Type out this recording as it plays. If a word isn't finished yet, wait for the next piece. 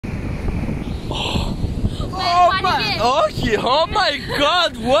Okay, oh my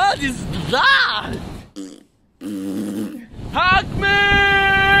god, what is that? Hug me!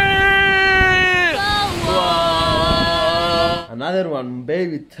 Wow. Another one,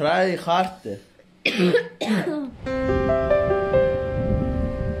 baby, try harder.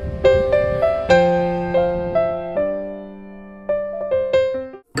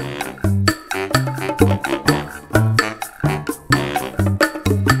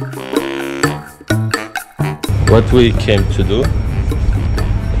 What we came to do?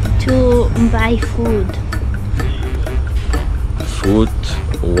 To buy food. Food,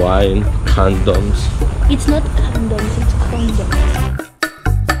 wine, condoms. It's not condoms, it's condoms.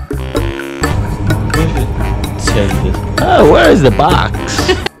 Oh, where is the box?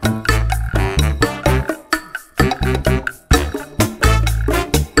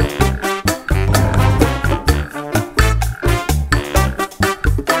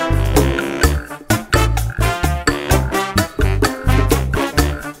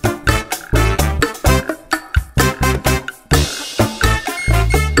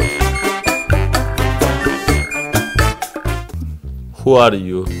 Who are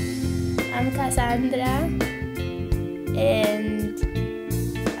you? I'm Cassandra and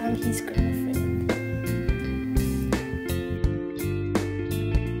I'm his girlfriend.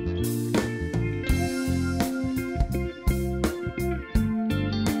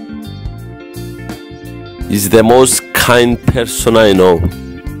 He's the most kind person I know,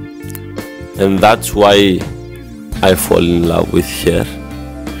 and that's why I fall in love with her.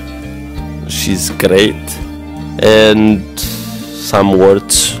 She's great, and some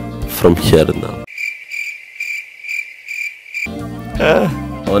words from her now.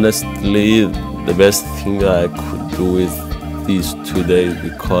 Honestly, the best thing I could do with these 2 days,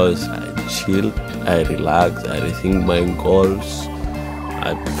 because I chilled, I relaxed, I rethink my goals.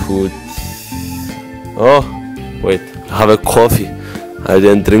 I put... Oh, wait, I have a coffee. I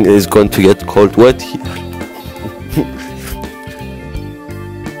didn't drink, it's going to get cold. Wait here.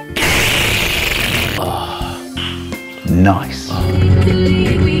 Nice.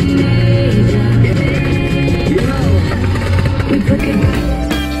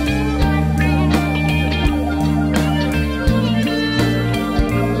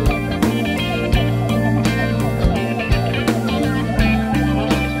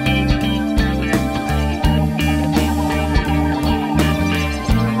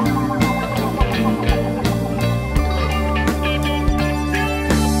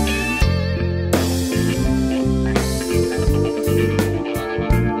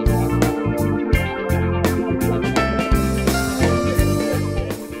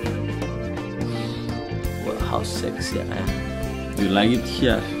 How sexy I am. You like it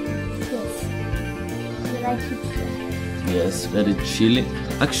here? Yes. You like it here? Yes, very chilly.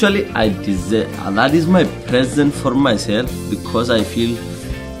 Actually, I deserve, that is my present for myself, because I feel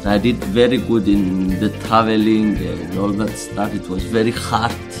I did very good in the traveling and all that stuff. It was very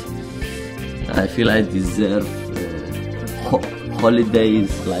hard. I feel I deserve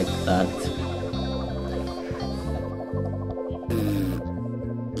holidays like that.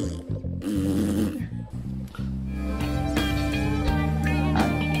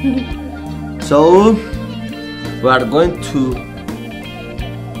 So we are going to,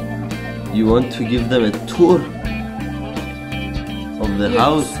 you want to give them a tour of the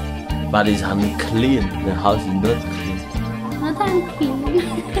house, but it's unclean. The house is not clean. Not unclean.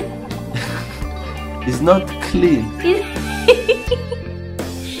 It's not clean.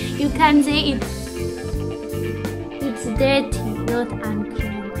 You can say it's dirty, not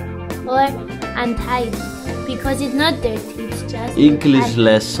unclean, or untidy, because it's not dirty, it's just English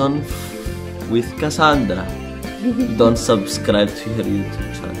lesson with Cassandra. Don't subscribe to her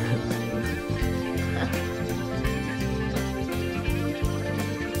YouTube channel.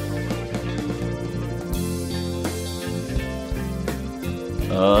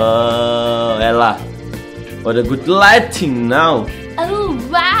 Oh, Ella, what a good lighting now. Oh,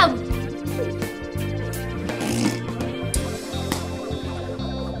 wow!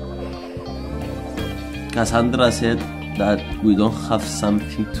 Cassandra said that we don't have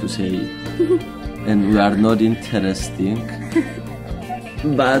something to say and we are not interesting.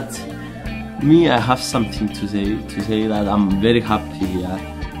 But me, I have something to say that I'm very happy here.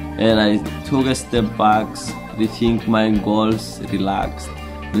 And I took a step back, rethink my goals, relaxed.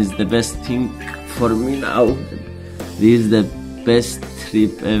 It's the best thing for me now. This is the best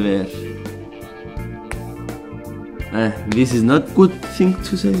trip ever. This is not good thing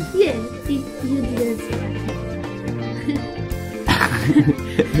to say. Yeah, you didn't say that.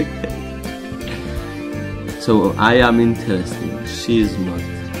 So I am interesting, she is not.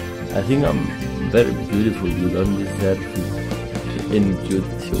 I think I'm very beautiful. You don't deserve any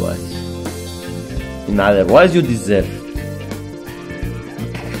beauty-wise. In otherwise, you deserve.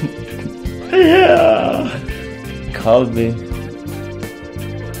 Yeah. Call me.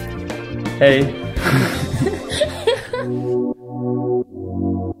 Hey.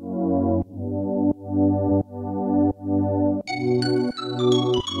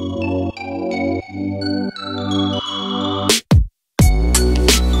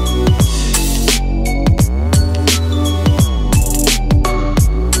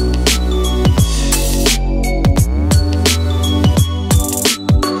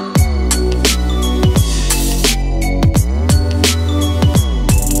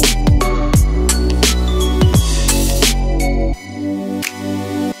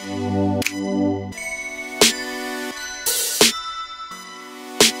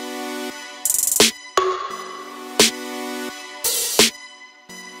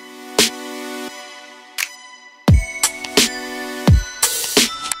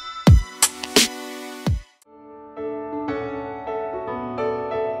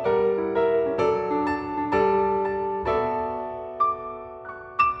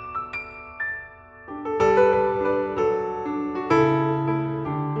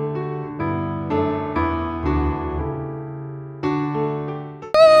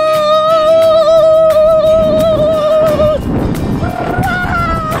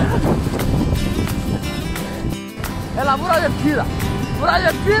 Es la muralla pida.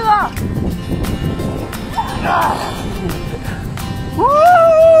 ¡Muralla pida!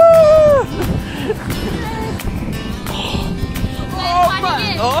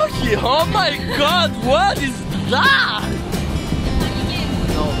 Oh my God, what is that?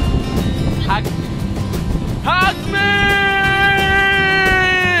 No. Hug me!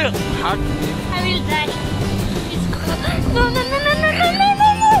 Hug me! I will die. It's cold. No, no, no, no, no, no, no, no,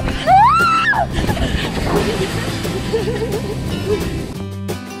 no.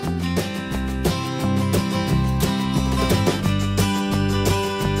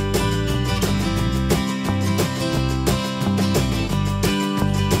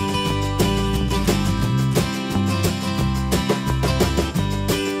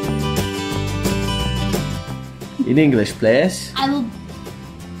 In English, please. I will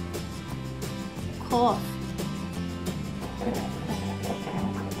cough.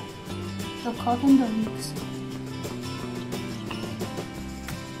 The cough and the lips.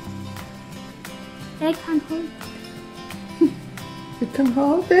 I can't hold it. You can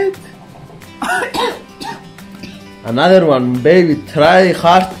hold it. Another one, baby. Try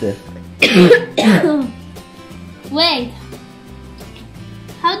harder. Wait.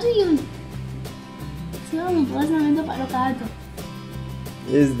 How do you...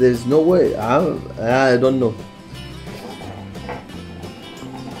 There's no way. I don't know.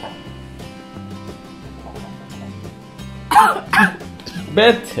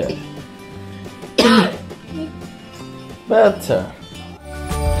 Better. Better.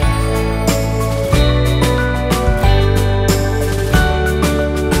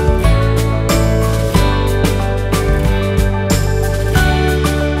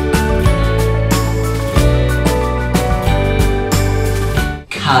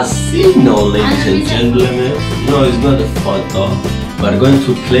 Casino, ladies and gentlemen. No, it's not a photo. We're going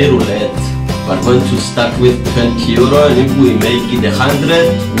to play roulette. We're going to start with 20 euro, and if we make it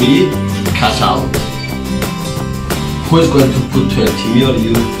 100, we cash out. Who is going to put 20? Me or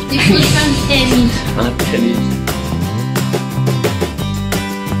you? You put some pennies. Pennies.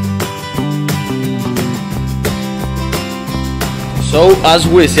 So, as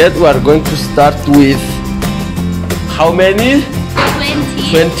we said, we are going to start with how many?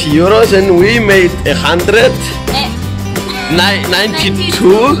 20 euros, and we made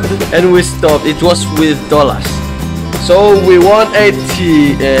 92 and we stopped. It was with dollars, so we won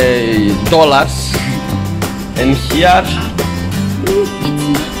 $80 and here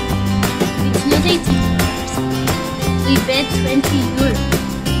it's not 80. We bet 20 euros.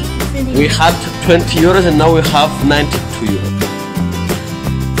 we had 20 euros and now we have 92 euros.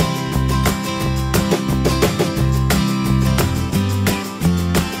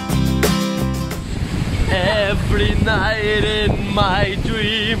 Every night in my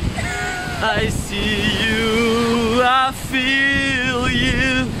dream I see you, I feel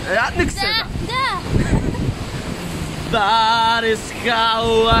you. That is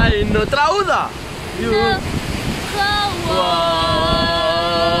how I know. Trauda! You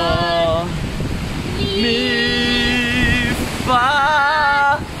me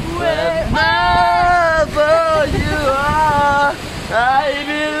far wherever you are. I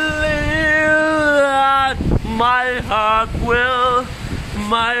believe that my heart will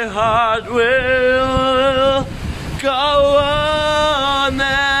my heart will go on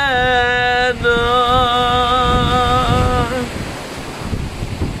and on.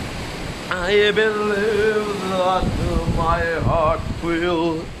 I believe that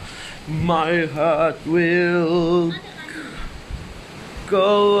my heart will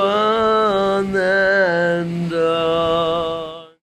go on and on.